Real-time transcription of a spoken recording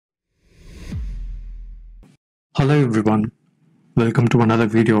Hello everyone, welcome to another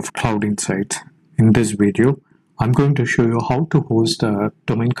video of Cloud Insights. In this video, I'm going to show you how to host a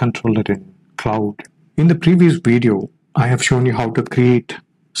domain controller in cloud. In the previous video, I have shown you how to create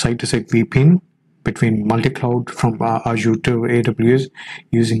site-to-site VPN between multi-cloud from Azure to AWS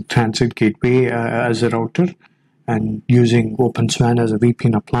using Transit Gateway as a router and using OpenSWAN as a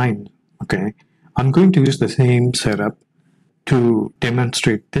VPN appliance. Okay, I'm going to use the same setup to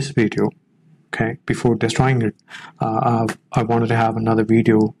demonstrate this video. Okay, before destroying it, I wanted to have another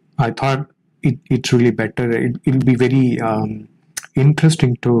video. I thought it's really better. It'll be very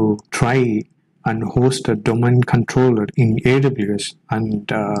interesting to try and host a domain controller in AWS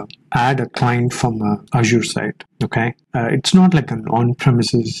and add a client from Azure side. Okay, it's not like an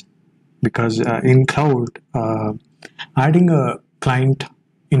on-premises because in cloud, adding a client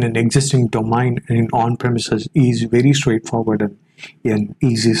in an existing domain in on-premises is very straightforward and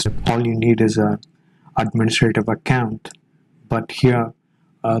easy. All you need is an administrative account. But here,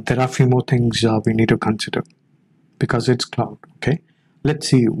 there are a few more things we need to consider because it's cloud. Okay, let's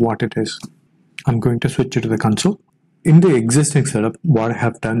see what it is. I'm going to switch it to the console. In the existing setup, what I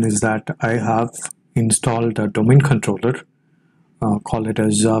have done is that I have installed a domain controller. Call it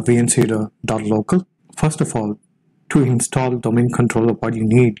as vnc.local. First of all, to install domain controller, what you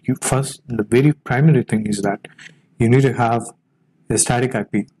need, the very primary thing is that you need to have a static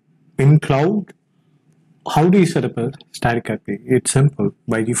IP. In cloud, how do you set up a static IP? It's simple.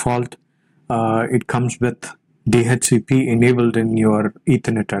 By default, it comes with DHCP enabled in your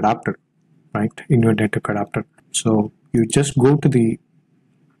Ethernet adapter, right? In your network adapter. So you just go to the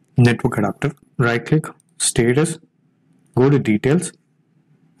network adapter, right click, status, go to details,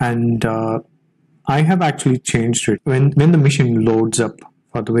 and I have actually changed it. When the machine loads up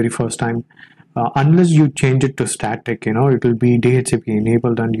for the very first time, unless you change it to static, it will be DHCP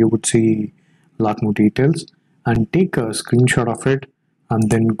enabled and you would see a lot more details. And take a screenshot of it and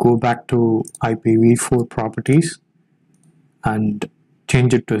then go back to IPv4 properties and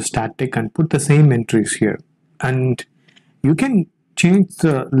change it to static and put the same entries here. And you can change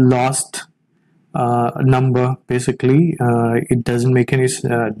the last number. Basically, it doesn't make any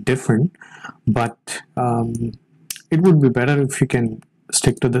different, but it would be better if you can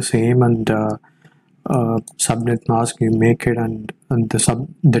stick to the same and subnet mask you make it, and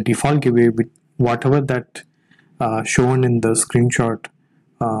the default gateway with whatever that shown in the screenshot,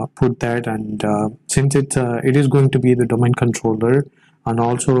 put that. And since it is going to be the domain controller, and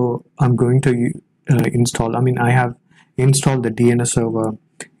also I'm going to install, I have installed the DNS server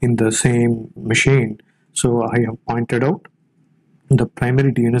in the same machine. So I have pointed out the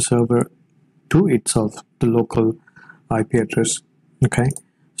primary DNS server to itself, the local IP address. Okay,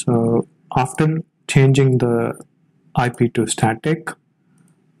 so after changing the IP to static,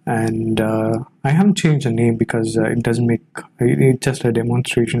 and I haven't changed the name because it doesn't make it's just a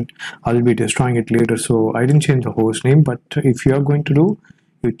demonstration. I'll be destroying it later, so I didn't change the host name. But if you are going to do,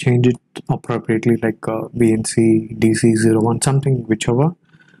 you change it appropriately, like VNC DC01 something, whichever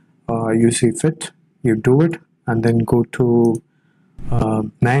you see fit. You do it and then go to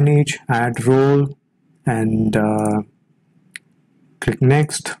manage, add role, and click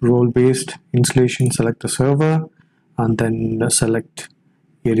next. Role based installation, select the server, and then select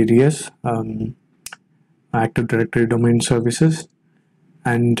ADDS, Active Directory Domain Services,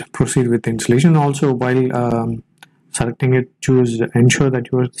 and proceed with installation. Also, while selecting it, ensure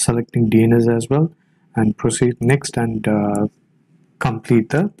that you are selecting DNS as well, and proceed next, and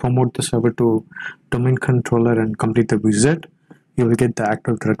promote the server to domain controller and complete the visit. You will get the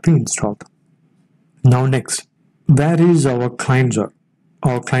Active Directory installed. Now next, where is our clients are?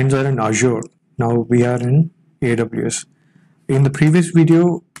 Our clients are in Azure. Now we are in AWS. In the previous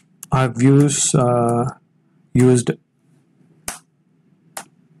video, I've used AWS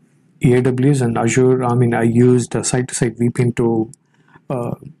and Azure. I used a site-to-site VPN to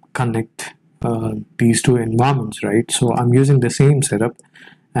connect these two environments, right? So I'm using the same setup,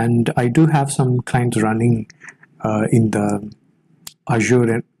 and I do have some clients running in the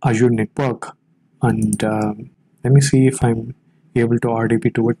Azure network. And let me see if I'm able to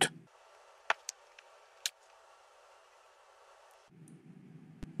RDP to it.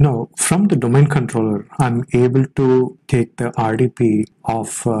 Now, from the domain controller, I'm able to take the RDP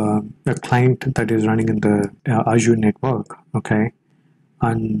of a client that is running in the Azure network, okay?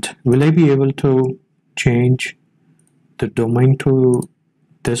 And will I be able to change the domain to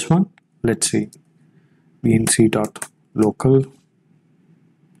this one? Let's see, vnc.local,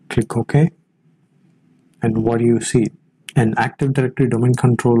 click OK. And what do you see? An Active Directory Domain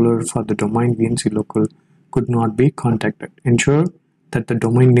Controller for the domain VNC local could not be contacted. Ensure that the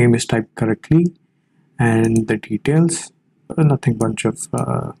domain name is typed correctly and the details, nothing bunch of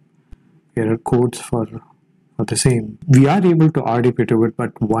error codes for the same. We are able to RDP to it,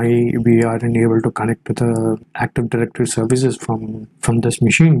 but why we aren't able to connect to the Active Directory services from this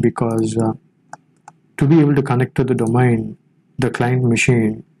machine? Because to be able to connect to the domain, the client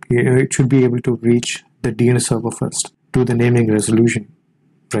machine, it should be able to reach the DNS server first to the naming resolution,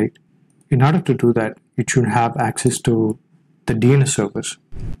 right? In order to do that, it should have access to the DNS servers.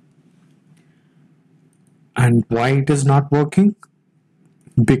 And why it is not working?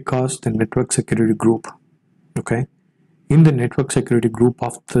 Because the network security group, okay? In the network security group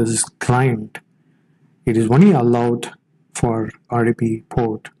of this client, it is only allowed for RDP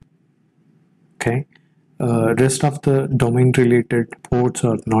port, okay? Rest of the domain related ports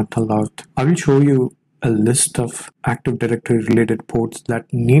are not allowed. I will show you a list of Active Directory related ports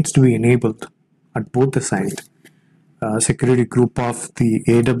that needs to be enabled at both the site. Security group of the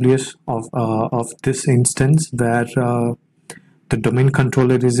AWS of this instance where the domain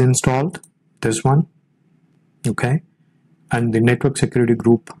controller is installed, this one, okay, and the network security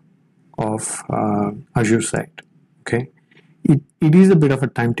group of Azure site, okay. It is a bit of a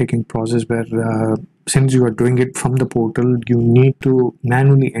time-taking process where since you are doing it from the portal, you need to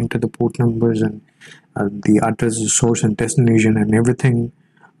manually enter the port numbers and the address, source and destination and everything.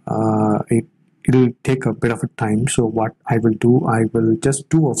 It'll take a bit of a time. So what I will do, I will just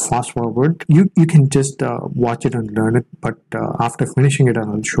do a fast forward. You can just watch it and learn it, but after finishing it,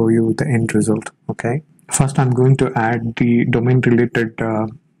 I'll show you the end result. Okay. First, I'm going to add the domain related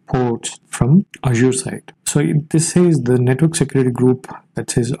ports from Azure side. So this says the network security group that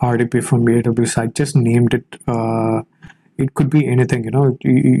says RDP from AWS. I just named it. It could be anything.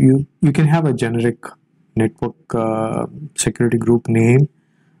 You can have a generic network security group name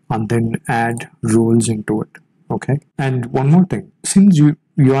and then add roles into it. Okay. And one more thing, since you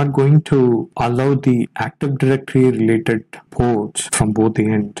are going to allow the Active Directory related ports from both the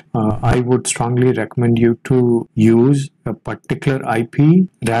end, I would strongly recommend you to use a particular IP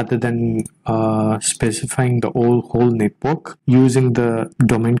rather than specifying the whole network, using the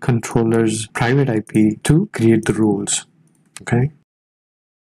domain controller's private IP to create the rules. Okay.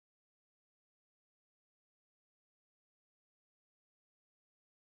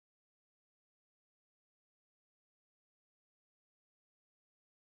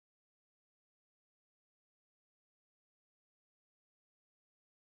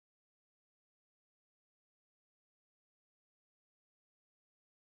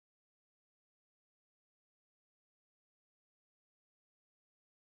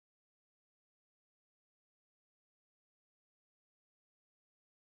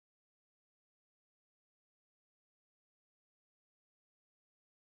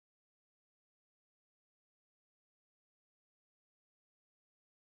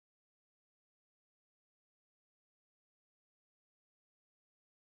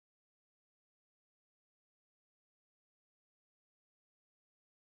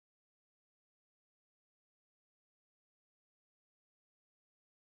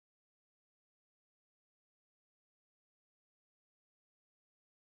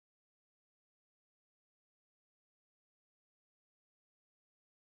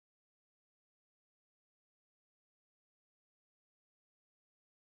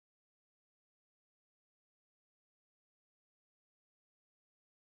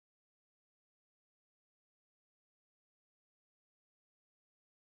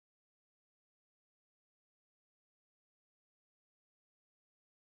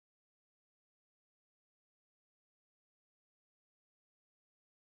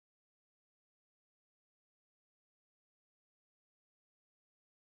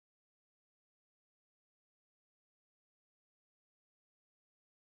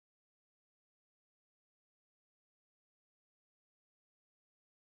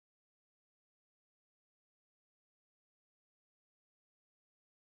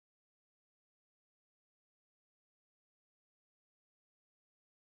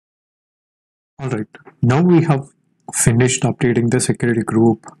 All right. Now we have finished updating the security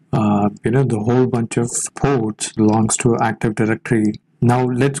group. The whole bunch of ports belongs to Active Directory. Now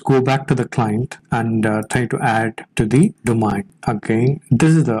let's go back to the client and try to add to the domain. Again,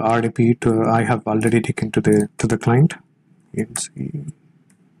 this is the RDP I have already taken to the client. Let's see.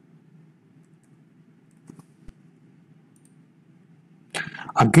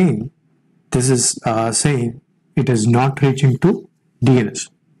 Again, this is saying it is not reaching to DNS.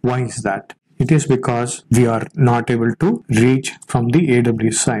 Why is that? It is because we are not able to reach from the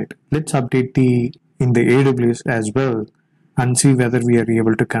AWS side. Let's update in the AWS as well and see whether we are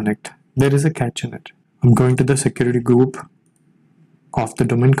able to connect. There is a catch in it. I'm going to the security group of the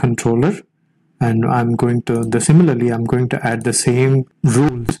domain controller and similarly I'm going to add the same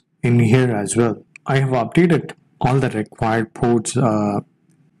rules in here as well. I have updated all the required ports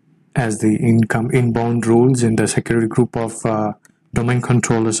as the inbound rules in the security group of domain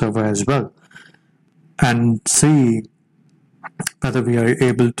controller server as well, and see whether we are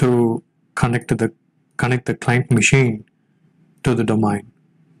able to connect the client machine to the domain.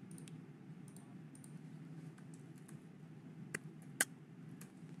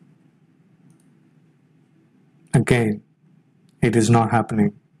 Again, it is not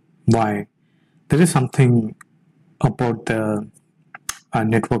happening. Why? There is something about the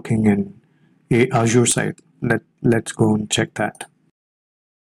networking in Azure side. Let's go and check that.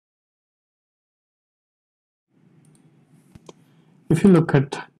 If you look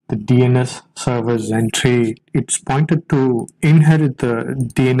at the DNS server's entry, it's pointed to inherit the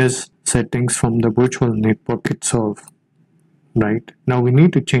DNS settings from the virtual network itself. Right? Now we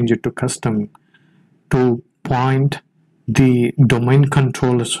need to change it to custom to point the domain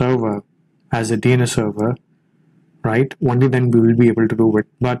controller server as a DNS server, right? Only then we will be able to do it.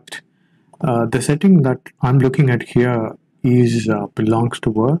 But the setting that I'm looking at here is belongs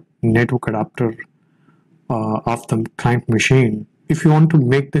to a network adapter of the client machine. If you want to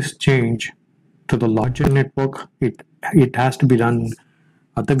make this change to the larger network, it has to be done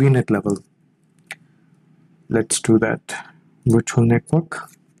at the VNet level. Let's do that. Virtual network,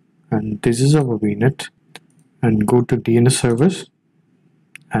 and this is our VNet, and go to DNS servers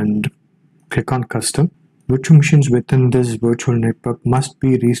and click on custom. Virtual machines within this virtual network must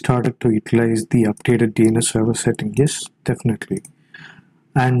be restarted to utilize the updated DNS server setting. Yes, definitely.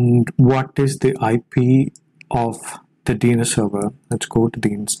 And what is the IP of the DNS server? Let's go to the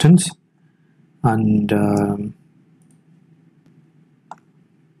instance, and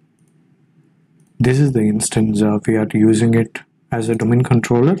this is the instance. We are using it as a domain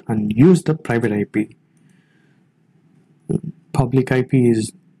controller and use the private IP. Public IP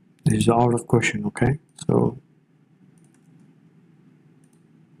is out of question. Okay, so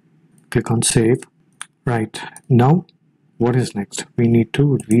click on save. Right, now what is next? We need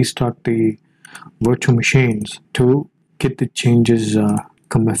to restart the virtual machines to get the changes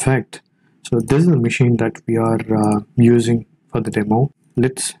come effect. So this is the machine that we are using for the demo.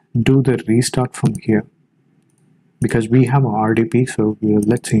 Let's do the restart from here because we have a RDP. So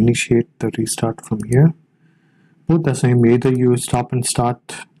let's initiate the restart from here. Both the same, either you stop and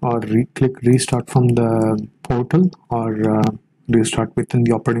start or click restart from the portal or restart within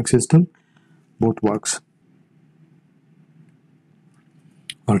the operating system. Both works.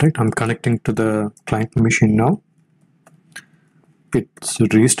 Alright, I'm connecting to the client machine now. It's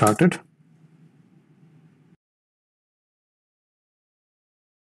restarted.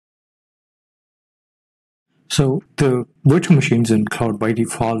 So the virtual machines in cloud by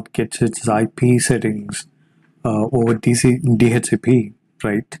default gets its IP settings over DHCP,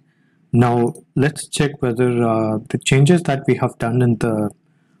 right? Now let's check whether the changes that we have done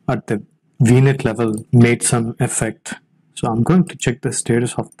at the VNet level made some effect. So I'm going to check the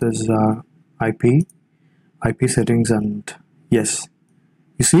status of this IP settings, and yes,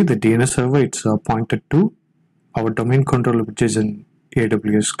 you see the DNS server, it's pointed to our domain controller, which is in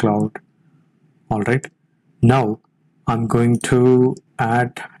AWS cloud. All right, now I'm going to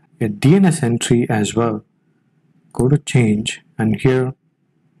add a DNS entry as well. Go to change, and here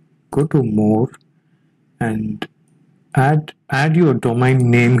go to more and add your domain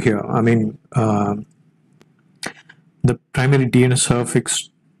name here. I mean the primary DNS suffix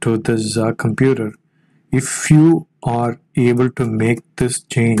to this computer. If you are able to make this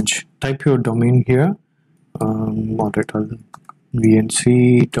change, type your domain here.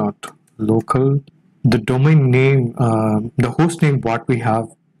 vnc.local. The domain name, the host name, what we have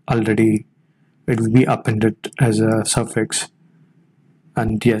already, it will be appended as a suffix.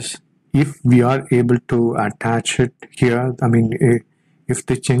 And yes, if we are able to attach it here, I mean, if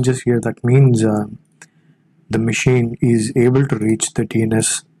the changes here, that means the machine is able to reach the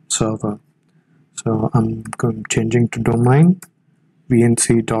DNS server. So I'm changing to domain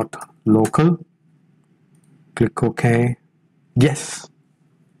vnc.local. Click OK. Yes.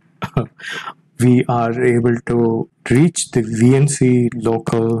 We are able to reach the VNC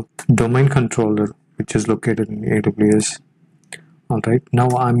local domain controller, which is located in AWS. All right. Now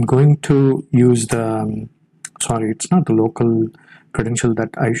I'm going to use the, sorry, it's not the local credential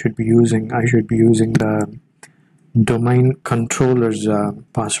that I should be using. I should be using the domain controller's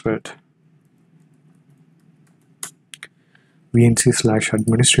password.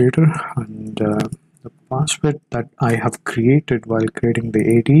 vnc/administrator, and the password that I have created while creating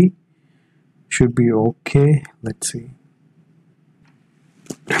the AD should be okay. Let's see.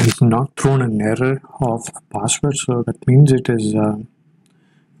 has not thrown an error of password, so that means it is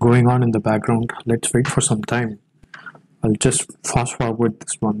going on in the background. Let's wait for some time. I'll just fast forward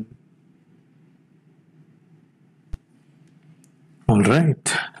this one. All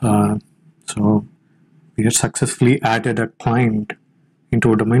right, so we have successfully added a client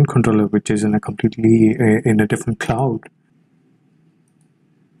into a domain controller, which is in a completely in a different cloud.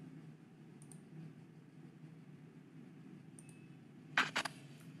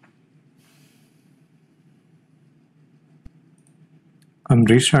 I'm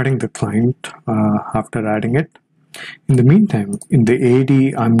restarting the client after adding it. In the meantime, in the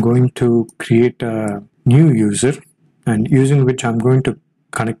AD, I'm going to create a new user, and using which I'm going to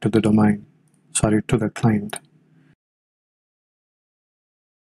connect to the domain, to the client.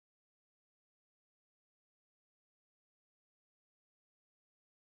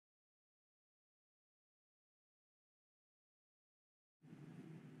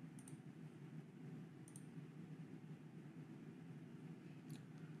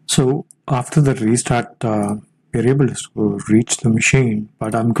 So after the restart, we're able to reach the machine,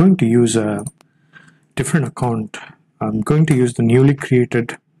 but I'm going to use a different account. I'm going to use the newly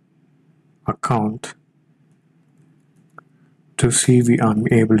created account to see if I'm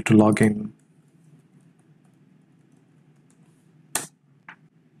able to log in.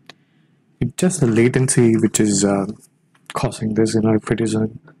 It's just the latency which is causing this. If it is a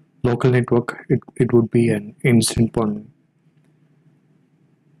local network, it would be an instant one.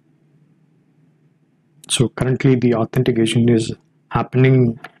 So currently the authentication is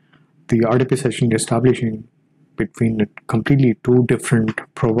happening, the RDP session establishing between completely two different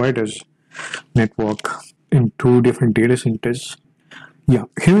providers network in two different data centers. Yeah,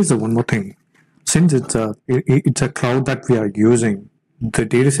 here is the one more thing. Since it's a cloud that we are using, the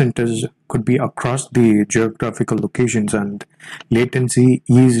data centers could be across the geographical locations, and latency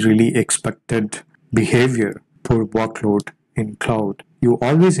is really expected behavior per workload in cloud. You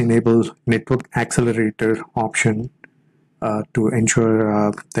always enable network accelerator option to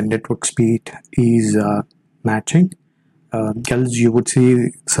ensure the network speed is matching. Else you would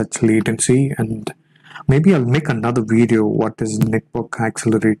see such latency, and maybe I'll make another video what is network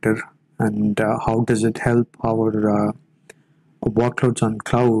accelerator and how does it help our workloads on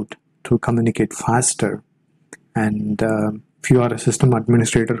cloud to communicate faster. And if you are a system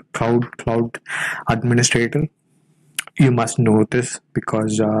administrator, cloud administrator, you must know this,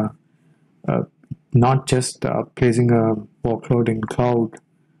 because not just placing a workload in cloud,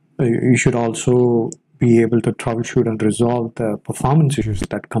 you should also be able to troubleshoot and resolve the performance issues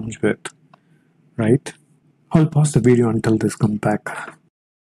that comes with, right? I'll pause the video until this comes back.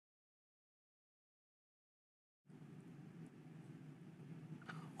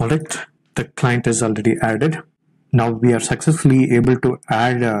 Alright, the client is already added. Now we are successfully able to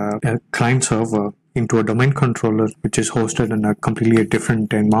add a client server into a domain controller which is hosted in a completely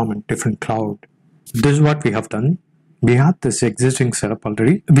different environment, different cloud. This is what we have done. We had this existing setup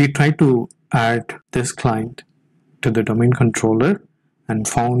already. We tried to add this client to the domain controller and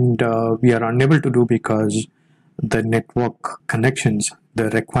found we are unable to do because the network connections, the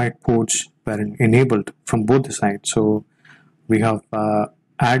required ports weren't enabled from both the sides. So we have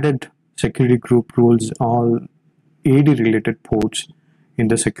added security group rules, all AD related ports in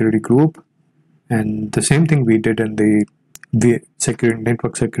the security group, and the same thing we did in the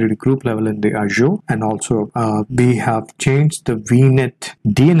network security group level in the Azure. And also we have changed the VNet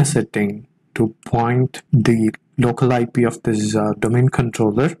DNS setting to point the local IP of this domain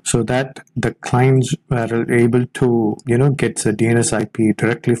controller, so that the clients were able to get the DNS IP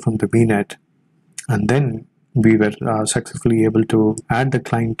directly from the VNet. And then we were successfully able to add the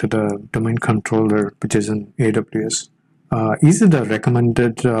client to the domain controller, which is in AWS. Is it a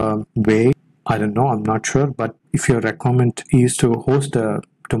recommended way? I don't know, I'm not sure, but if your requirement is to host a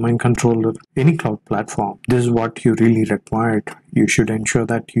domain controller, any cloud platform, this is what you really required. You should ensure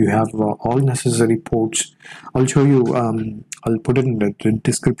that you have all necessary ports. I'll show you, I'll put it in the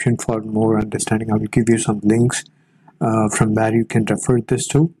description for more understanding. I will give you some links from where you can refer this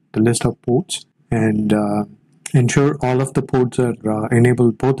to, the list of ports, and ensure all of the ports are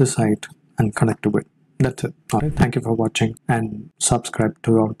enabled both the site and connect to it. That's it. All right. Thank you for watching, and subscribe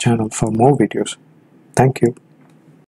to our channel for more videos. Thank you.